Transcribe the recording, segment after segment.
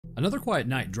Another quiet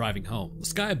night driving home. The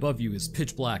sky above you is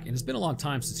pitch black, and it's been a long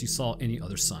time since you saw any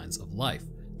other signs of life.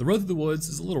 The road through the woods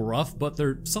is a little rough, but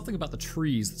there's something about the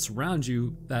trees that surround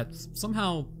you that's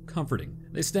somehow comforting.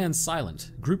 They stand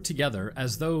silent, grouped together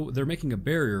as though they're making a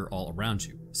barrier all around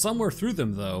you. Somewhere through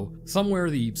them though, somewhere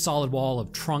the solid wall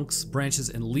of trunks, branches,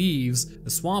 and leaves, the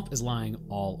swamp is lying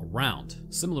all around,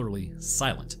 similarly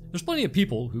silent. There's plenty of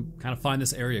people who kind of find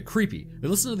this area creepy. They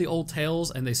listen to the old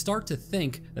tales and they start to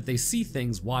think that they see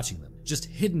things watching them, just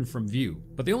hidden from view.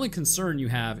 But the only concern you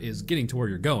have is getting to where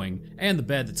you're going and the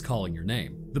bed that's calling your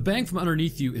name. The bang from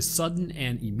underneath you is sudden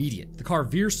and immediate. The car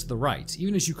veers to the right,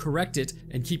 even as you correct it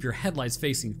and keep your headlights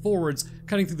facing forwards.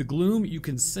 Cutting through the gloom, you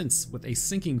can sense with a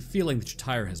sinking feeling that your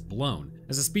tire has blown.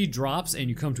 As the speed drops and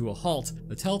you come to a halt,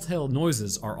 the telltale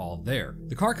noises are all there.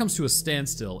 The car comes to a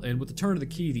standstill, and with the turn of the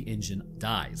key, the engine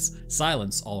dies.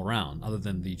 Silence all around, other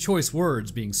than the choice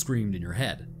words being screamed in your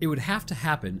head. It would have to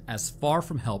happen as far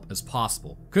from help as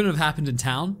possible. Couldn't have happened in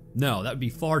town? No, that would be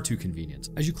far too convenient.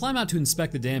 As you climb out to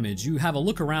inspect the damage, you have a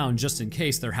look around just in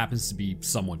case there happens to be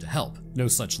someone to help. No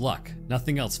such luck.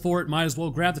 Nothing else for it, might as well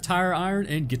grab the tire iron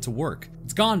and get to work.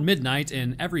 It's gone midnight,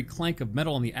 and every clank of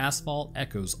metal on the asphalt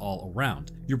echoes all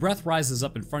around. Your breath rises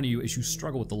up in front of you as you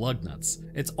struggle with the lug nuts.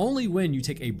 It's only when you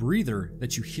take a breather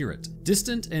that you hear it.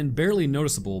 Distant and barely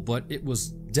noticeable, but it was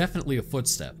definitely a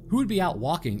footstep. Who would be out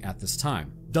walking at this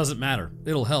time? Doesn't matter.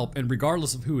 It'll help, and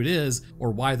regardless of who it is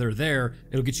or why they're there,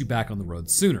 it'll get you back on the road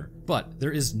sooner. But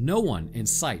there is no one in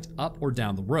sight up or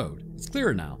down the road. It's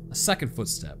clearer now. A second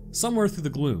footstep, somewhere through the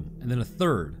gloom, and then a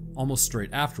third, almost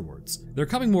straight afterwards. They're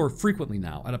coming more frequently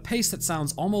now, at a pace that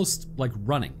sounds almost like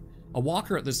running. A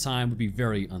walker at this time would be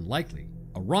very unlikely.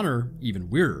 A runner, even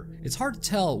weirder. It's hard to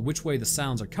tell which way the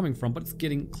sounds are coming from, but it's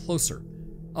getting closer.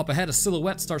 Up ahead, a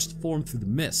silhouette starts to form through the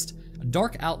mist, a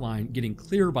dark outline getting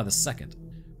clearer by the second,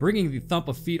 bringing the thump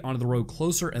of feet onto the road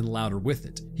closer and louder with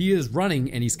it. He is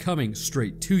running and he's coming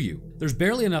straight to you. There's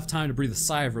barely enough time to breathe a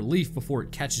sigh of relief before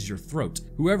it catches your throat.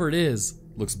 Whoever it is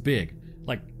looks big,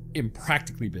 like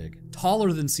impractically big,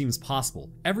 taller than seems possible.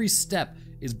 Every step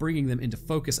is bringing them into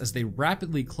focus as they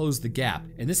rapidly close the gap,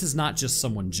 and this is not just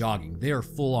someone jogging, they are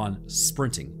full on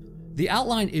sprinting. The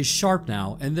outline is sharp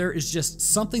now, and there is just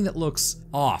something that looks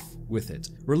off with it.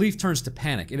 Relief turns to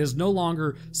panic. It is no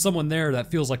longer someone there that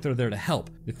feels like they're there to help.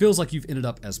 It feels like you've ended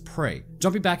up as prey.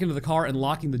 Jumping back into the car and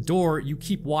locking the door, you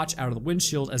keep watch out of the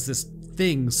windshield as this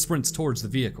thing sprints towards the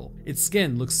vehicle. Its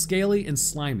skin looks scaly and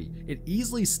slimy. It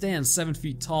easily stands 7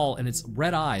 feet tall, and its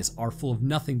red eyes are full of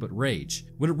nothing but rage.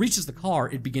 When it reaches the car,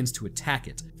 it begins to attack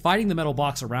it, fighting the metal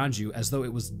box around you as though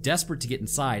it was desperate to get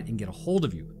inside and get a hold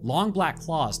of you. Long black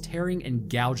claws tearing and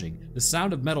gouging, the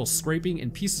sound of metal scraping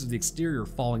and pieces of the exterior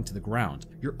falling to the ground.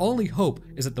 Your only hope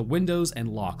is that the windows and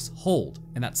locks hold,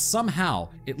 and that somehow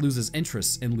it loses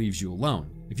interest and leaves you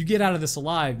alone. If you get out of this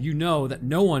alive, you know that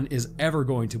no one is ever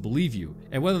going to believe you,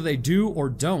 and whether they do or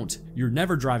don't, you're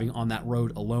never driving on that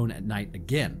road alone at night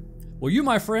again. Well, you,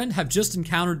 my friend, have just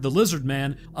encountered the Lizard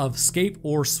Man of Scape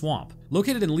or Swamp.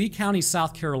 Located in Lee County,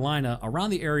 South Carolina,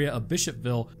 around the area of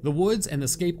Bishopville, the woods and the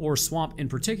Scape or Swamp in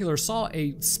particular saw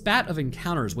a spat of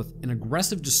encounters with an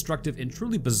aggressive, destructive, and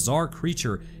truly bizarre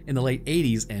creature in the late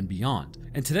 80s and beyond.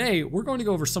 And today, we're going to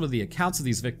go over some of the accounts of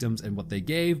these victims and what they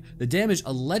gave, the damage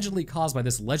allegedly caused by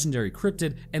this legendary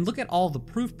cryptid, and look at all the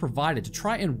proof provided to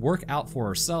try and work out for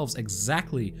ourselves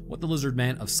exactly what the Lizard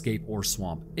Man of Scape or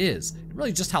Swamp is, and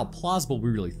really just how plausible we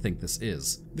really think this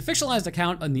is. The fictionalized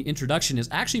account in the introduction is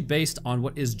actually based on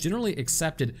what is generally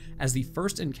accepted as the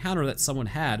first encounter that someone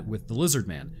had with the Lizard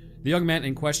Man. The young man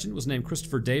in question was named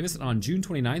Christopher Davis, and on June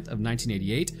 29th of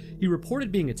 1988, he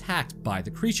reported being attacked by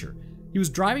the creature. He was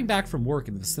driving back from work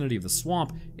in the vicinity of the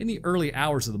swamp in the early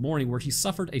hours of the morning where he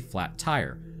suffered a flat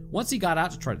tire. Once he got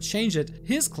out to try to change it,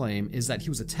 his claim is that he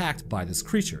was attacked by this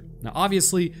creature. Now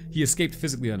obviously, he escaped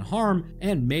physically unharmed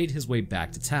and made his way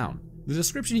back to town. The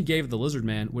description he gave of the Lizard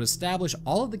Man would establish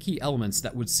all of the key elements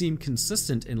that would seem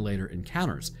consistent in later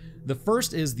encounters. The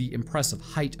first is the impressive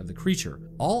height of the creature.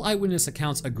 All eyewitness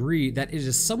accounts agree that it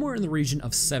is somewhere in the region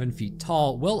of 7 feet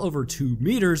tall, well over 2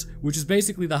 meters, which is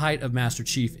basically the height of Master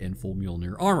Chief in full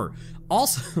Mjolnir armor.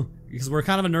 Also, because we're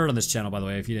kind of a nerd on this channel, by the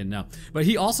way, if you didn't know, but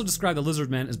he also described the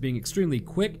Lizard Man as being extremely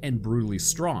quick and brutally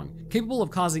strong, capable of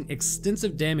causing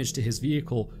extensive damage to his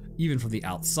vehicle even from the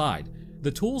outside. The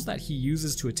tools that he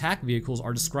uses to attack vehicles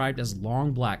are described as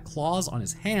long black claws on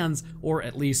his hands, or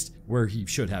at least where he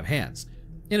should have hands.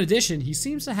 In addition, he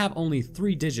seems to have only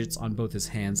 3 digits on both his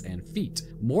hands and feet,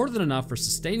 more than enough for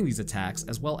sustaining these attacks,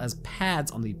 as well as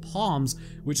pads on the palms,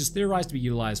 which is theorized to be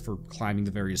utilized for climbing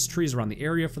the various trees around the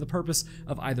area for the purpose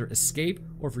of either escape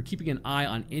or for keeping an eye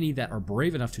on any that are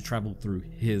brave enough to travel through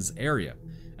his area.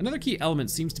 Another key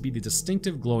element seems to be the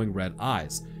distinctive glowing red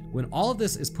eyes. When all of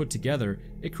this is put together,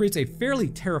 it creates a fairly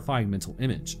terrifying mental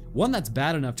image, one that's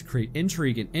bad enough to create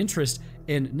intrigue and interest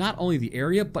in not only the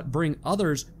area, but bring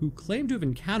others who claim to have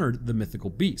encountered the mythical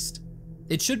beast.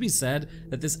 It should be said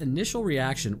that this initial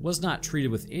reaction was not treated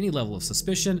with any level of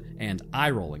suspicion and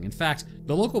eye-rolling. In fact,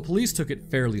 the local police took it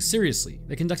fairly seriously.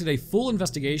 They conducted a full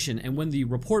investigation, and when the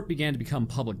report began to become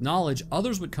public knowledge,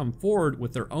 others would come forward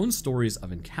with their own stories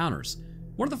of encounters.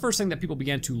 One of the first things that people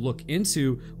began to look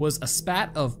into was a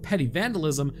spat of petty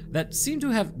vandalism that seemed to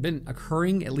have been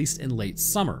occurring at least in late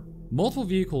summer. Multiple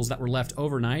vehicles that were left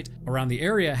overnight around the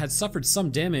area had suffered some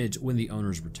damage when the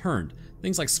owners returned.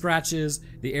 Things like scratches,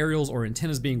 the aerials or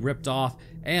antennas being ripped off,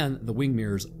 and the wing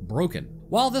mirrors broken.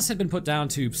 While this had been put down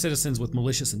to citizens with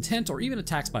malicious intent or even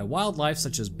attacks by wildlife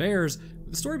such as bears,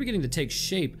 with the story beginning to take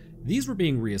shape, these were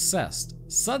being reassessed.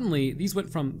 Suddenly, these went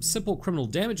from simple criminal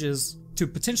damages to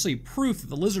potentially proof that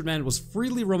the lizard man was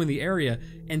freely roaming the area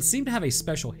and seemed to have a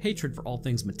special hatred for all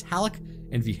things metallic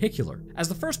and vehicular. As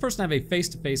the first person to have a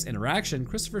face-to-face interaction,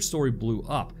 Christopher's story blew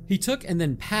up. He took and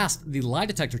then passed the lie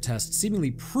detector test,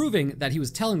 seemingly proving that he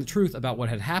was telling the truth about what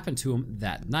had happened to him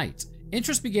that night.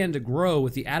 Interest began to grow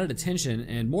with the added attention,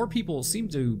 and more people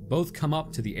seemed to both come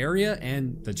up to the area,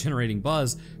 and the generating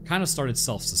buzz kind of started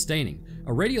self-sustaining.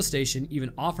 A radio station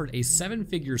even offered a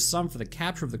 7-figure sum for the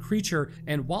capture of the creature,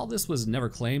 and while this was never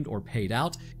claimed or paid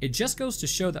out, it just goes to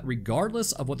show that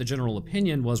regardless of what the general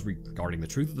opinion was regarding the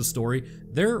truth of the story,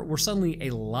 there were suddenly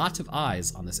a lot of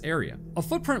eyes on this area. A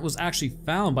footprint was actually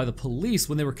found by the police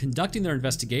when they were conducting their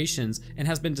investigations and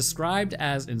has been described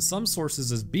as, in some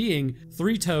sources, as being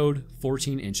 3-toed,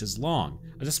 14 inches long.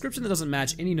 A description that doesn't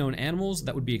match any known animals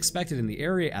that would be expected in the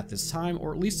area at this time,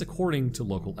 or at least according to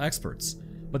local experts.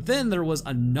 But then there was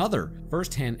another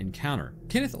first-hand encounter.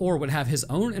 Kenneth Orr would have his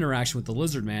own interaction with the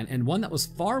lizard man, and one that was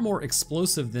far more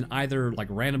explosive than either like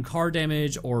random car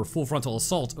damage or full frontal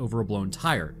assault over a blown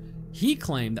tire. He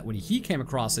claimed that when he came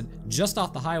across it just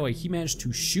off the highway, he managed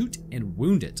to shoot and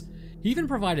wound it. He even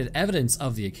provided evidence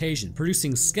of the occasion,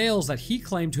 producing scales that he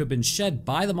claimed to have been shed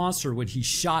by the monster when he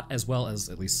shot, as well as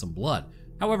at least some blood.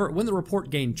 However, when the report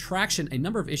gained traction, a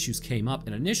number of issues came up,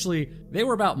 and initially, they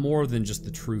were about more than just the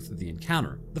truth of the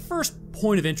encounter. The first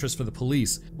point of interest for the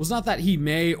police was not that he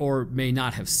may or may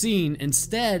not have seen,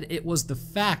 instead, it was the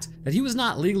fact that he was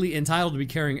not legally entitled to be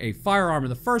carrying a firearm in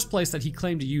the first place that he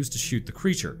claimed to use to shoot the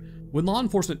creature. When law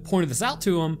enforcement pointed this out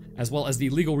to him, as well as the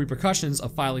legal repercussions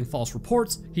of filing false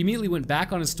reports, he immediately went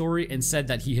back on his story and said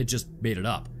that he had just made it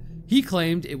up. He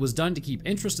claimed it was done to keep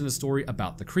interest in the story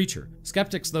about the creature.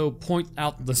 Skeptics, though, point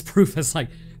out this proof as like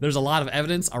there's a lot of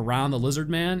evidence around the lizard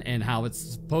man and how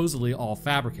it's supposedly all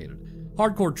fabricated.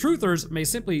 Hardcore truthers may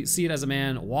simply see it as a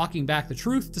man walking back the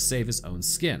truth to save his own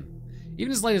skin.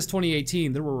 Even as late as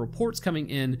 2018, there were reports coming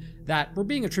in that were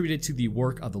being attributed to the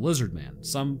work of the lizard man.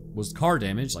 Some was car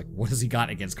damage, like what has he got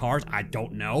against cars? I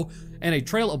don't know. And a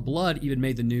trail of blood even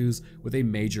made the news with a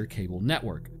major cable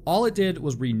network. All it did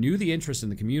was renew the interest in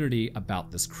the community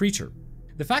about this creature.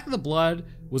 The fact that the blood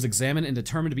was examined and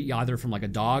determined to be either from like a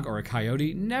dog or a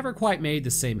coyote never quite made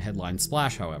the same headline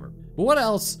splash, however. But what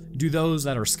else do those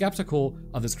that are skeptical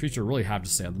of this creature really have to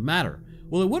say on the matter?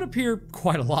 Well, it would appear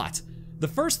quite a lot. The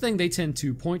first thing they tend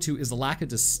to point to is the lack of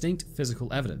distinct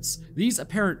physical evidence. These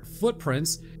apparent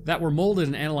footprints that were molded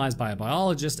and analyzed by a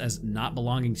biologist as not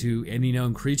belonging to any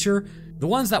known creature, the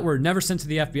ones that were never sent to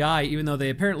the FBI even though they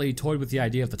apparently toyed with the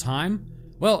idea at the time,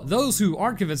 well, those who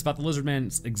aren't convinced about the lizard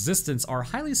man's existence are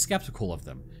highly skeptical of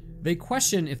them. They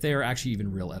question if they are actually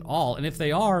even real at all, and if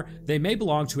they are, they may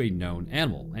belong to a known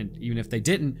animal. And even if they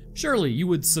didn't, surely you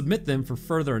would submit them for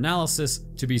further analysis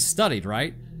to be studied,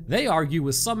 right? They argue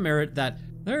with some merit that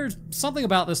there's something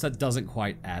about this that doesn't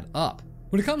quite add up.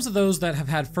 When it comes to those that have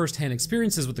had first-hand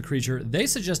experiences with the creature, they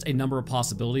suggest a number of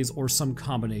possibilities or some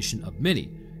combination of many.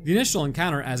 The initial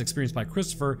encounter, as experienced by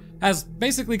Christopher, has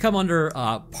basically come under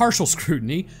partial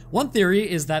scrutiny. One theory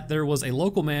is that there was a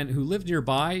local man who lived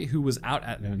nearby who was out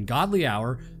at an ungodly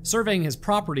hour surveying his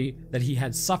property that he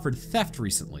had suffered theft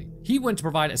recently. He went to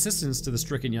provide assistance to the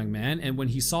stricken young man, and when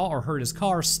he saw or heard his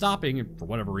car stopping, for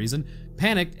whatever reason,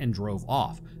 panicked and drove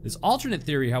off. This alternate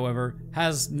theory, however,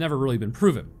 has never really been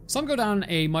proven. Some go down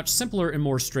a much simpler and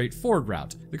more straightforward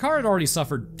route. The car had already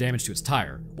suffered damage to its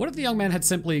tire. What if the young man had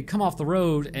simply come off the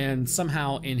road and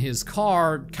somehow in his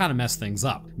car kind of messed things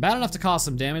up? Bad enough to cause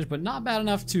some damage, but not bad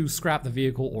enough to scrap the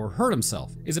vehicle or hurt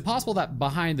himself. Is it possible that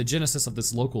behind the genesis of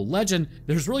this local legend,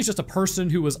 there's really just a person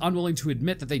who was unwilling to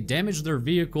admit that they damaged their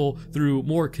vehicle through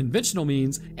more conventional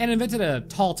means and invented a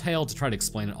tall tale to try to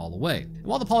explain it all away? And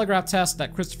while the polygraph test quest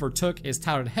that Christopher took is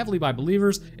touted heavily by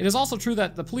believers, it is also true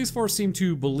that the police force seem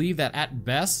to believe that at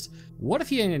best, what if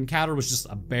he encountered was just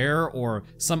a bear or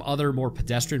some other more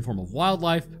pedestrian form of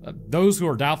wildlife? Those who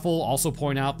are doubtful also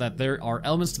point out that there are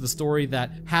elements to the story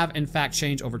that have in fact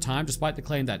changed over time, despite the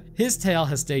claim that his tale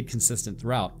has stayed consistent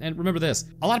throughout. And remember this,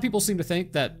 a lot of people seem to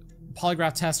think that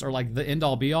polygraph tests are like the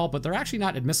end-all be-all, but they're actually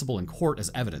not admissible in court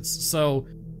as evidence. So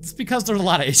it's because there's a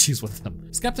lot of issues with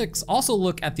them. Skeptics also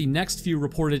look at the next few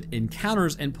reported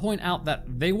encounters and point out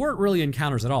that they weren't really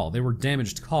encounters at all. They were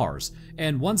damaged cars,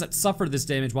 and ones that suffered this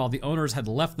damage while the owners had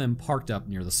left them parked up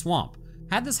near the swamp.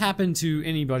 Had this happened to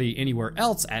anybody anywhere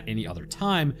else at any other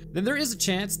time, then there is a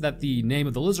chance that the name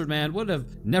of the Lizard Man would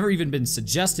have never even been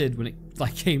suggested when it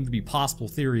came to be possible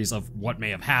theories of what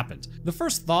may have happened. The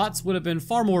first thoughts would have been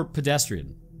far more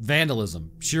pedestrian: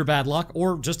 vandalism, sheer bad luck,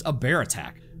 or just a bear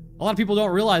attack. A lot of people don't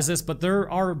realize this, but there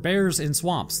are bears in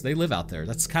swamps. They live out there.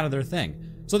 That's kind of their thing.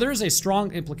 So there is a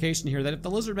strong implication here that if the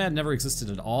Lizard Man never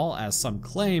existed at all, as some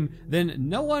claim, then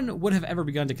no one would have ever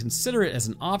begun to consider it as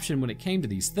an option when it came to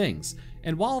these things.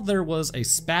 And while there was a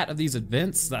spat of these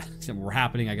events that were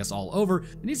happening, I guess, all over,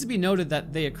 it needs to be noted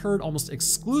that they occurred almost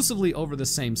exclusively over the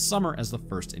same summer as the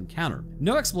first encounter.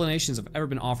 No explanations have ever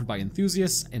been offered by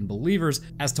enthusiasts and believers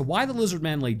as to why the Lizard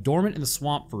Man lay dormant in the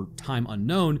swamp for time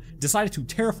unknown, decided to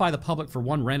terrify the public for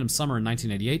one random summer in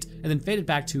 1988, and then faded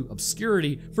back to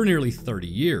obscurity for nearly 30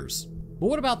 years. But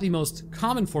what about the most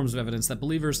common forms of evidence that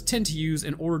believers tend to use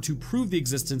in order to prove the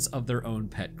existence of their own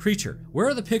pet creature? Where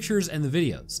are the pictures and the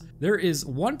videos? There is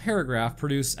one paragraph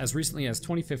produced as recently as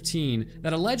 2015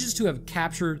 that alleges to have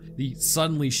captured the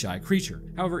suddenly shy creature.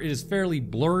 However, it is fairly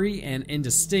blurry and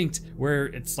indistinct, where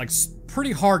it's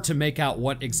pretty hard to make out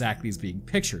what exactly is being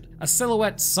pictured. A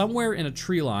silhouette somewhere in a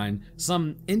tree line,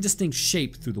 some indistinct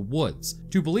shape through the woods.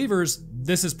 To believers,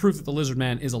 this is proof that the Lizard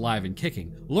Man is alive and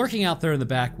kicking, lurking out there in the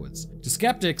backwoods. To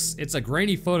skeptics, it's a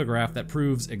grainy photograph that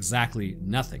proves exactly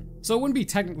nothing. So it wouldn't be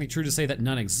technically true to say that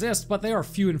none exist, but they are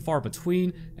few and far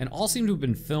between, and all seem to have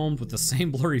been filmed with the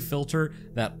same blurry filter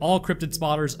that all cryptid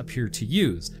spotters appear to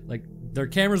use. Their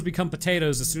cameras become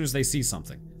potatoes as soon as they see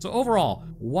something. So overall,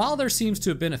 while there seems to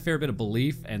have been a fair bit of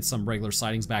belief and some regular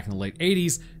sightings back in the late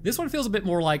 80s, this one feels a bit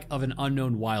more like of an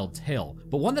unknown wild tale,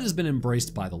 but one that has been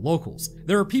embraced by the locals.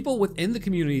 There are people within the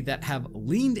community that have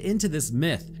leaned into this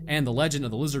myth and the legend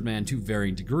of the Lizard Man to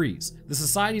varying degrees. The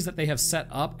societies that they have set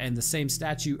up and the same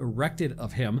statue erected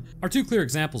of him are two clear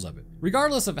examples of it.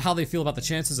 Regardless of how they feel about the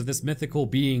chances of this mythical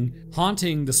being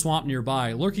haunting the swamp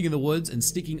nearby, lurking in the woods, and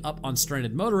sneaking up on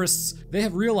stranded motorists, they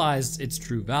have realized its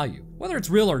true value. Whether it's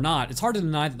real or not, it's hard to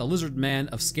deny that the Lizard Man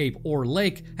of Scape or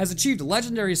Lake has achieved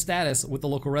legendary status with the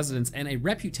local residents and a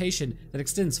reputation that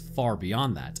extends far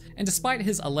beyond that. And despite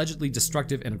his allegedly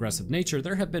destructive and aggressive nature,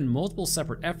 there have been multiple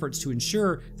separate efforts to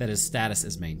ensure that his status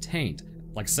is maintained.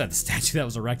 Like I said, the statue that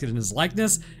was erected in his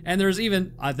likeness, and there's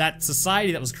even that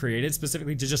society that was created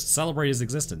specifically to just celebrate his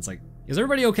existence. Is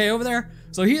everybody okay over there?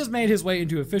 So he has made his way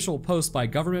into official posts by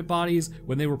government bodies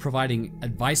when they were providing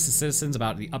advice to citizens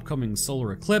about the upcoming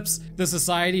solar eclipse. The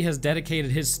society has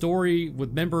dedicated his story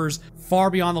with members far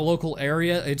beyond the local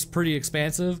area. It's pretty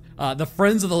expansive. The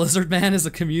Friends of the Lizard Man is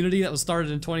a community that was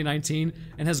started in 2019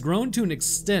 and has grown to an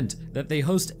extent that they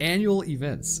host annual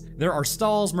events. There are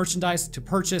stalls, merchandise to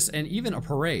purchase, and even a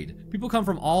parade. People come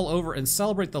from all over and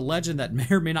celebrate the legend that may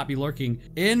or may not be lurking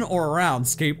in or around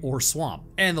Scape or Swamp,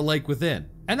 and the lake within.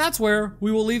 And that's where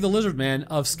we will leave the Lizard Man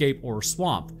of Scape or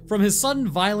Swamp. From his sudden,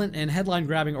 violent, and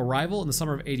headline-grabbing arrival in the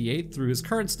summer of '88 through his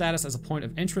current status as a point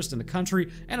of interest in the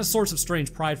country and a source of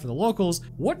strange pride for the locals,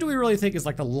 what do we really think is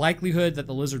the likelihood that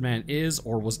the Lizard Man is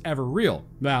or was ever real?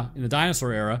 Now, in the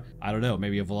dinosaur era, I don't know,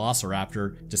 maybe a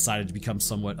velociraptor decided to become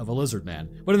somewhat of a lizard man.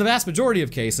 But in the vast majority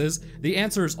of cases, the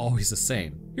answer is always the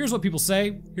same. Here's what people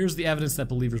say, here's the evidence that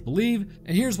believers believe,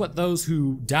 and here's what those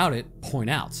who doubt it point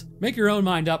out. Make your own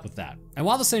mind up with that. And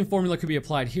while the same formula could be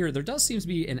applied here, there does seem to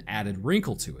be an added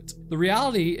wrinkle to it. The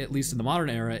reality, at least in the modern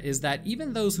era, is that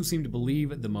even those who seem to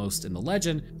believe the most in the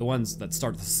legend, the ones that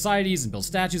start the societies and build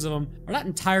statues of them, are not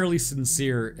entirely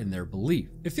sincere in their belief.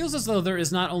 It feels as though there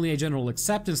is not only a general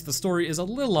acceptance the story is a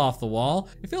little off the wall,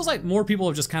 it feels like more people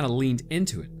have just kind of leaned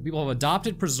into it. People have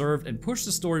adopted, preserved, and pushed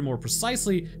the story more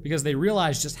precisely because they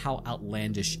realize just how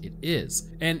outlandish it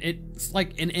is. And it's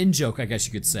like an in-joke, I guess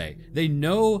you could say. They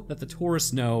know that the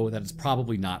tourists know that it's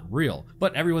probably not real,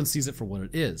 but everyone sees it for what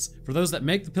it is. For those that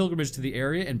make the pilgrimage to the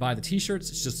area and buy the t-shirts,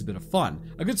 it's just a bit of fun.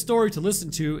 A good story to listen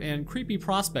to and creepy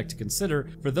prospect to consider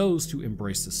for those who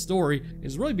embrace this story. It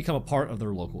has really become a part of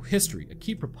their local history, a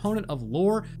key proponent of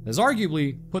lore that has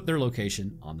arguably put their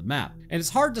location on the map. And it's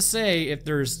hard to say if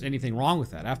there's anything wrong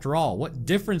with that. After all, what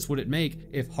difference would it make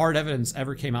if hard evidence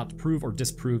ever came out to prove or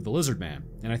disprove the lizard man?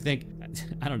 And I think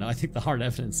the hard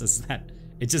evidence is that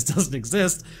it just doesn't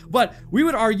exist. But we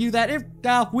would argue that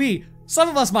some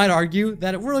of us might argue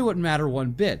that it really wouldn't matter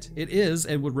one bit. It is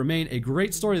and would remain a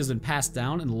great story that has been passed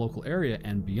down in the local area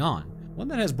and beyond. One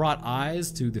that has brought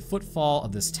eyes to the footfall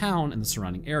of this town and the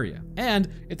surrounding area. And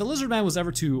if the lizard man was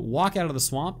ever to walk out of the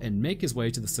swamp and make his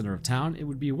way to the center of town, it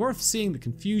would be worth seeing the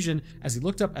confusion as he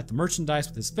looked up at the merchandise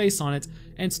with his face on it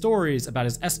and stories about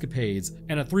his escapades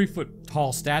and a 3-foot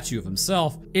tall statue of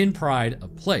himself in pride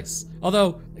of place.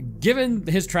 Although, given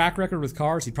his track record with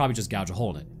cars, he'd probably just gouge a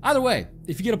hole in it. Either way,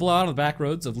 if you get a blowout on the back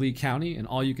roads of Lee County and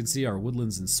all you can see are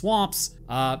woodlands and swamps,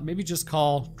 maybe just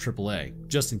call AAA,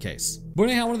 just in case. But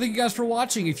anyhow, I want to thank you guys for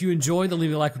watching. If you enjoyed, then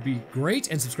leaving a like would be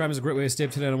great, and subscribe is a great way to stay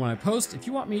up to date on when I post. If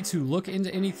you want me to look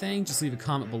into anything, just leave a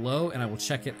comment below and I will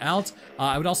check it out.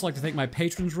 I would also like to thank my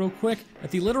patrons real quick.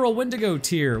 At the Literal Wendigo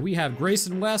tier, we have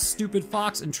Grayson West, Stupid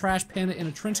Fox, and Trash Panda in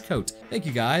a trench coat. Thank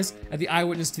you guys. At the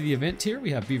Eyewitness to the Event tier,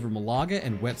 we have Beaver Malaga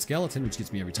and Wet Skeleton, which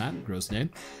gets me every time, gross name.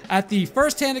 At the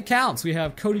first-hand accounts, we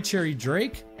have Cody Cherry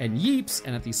Drake and Yeeps,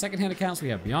 and at the second-hand accounts, we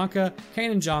have Bianca,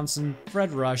 Kanan Johnson,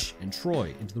 Fred Rush, and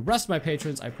Troy. And to the rest of my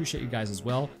patrons, I appreciate you guys as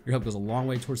well. Your help goes a long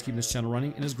way towards keeping this channel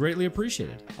running and is greatly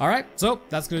appreciated. All right, so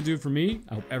that's gonna do it for me.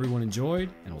 I hope everyone enjoyed,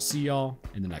 and we'll see y'all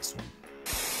in the next one.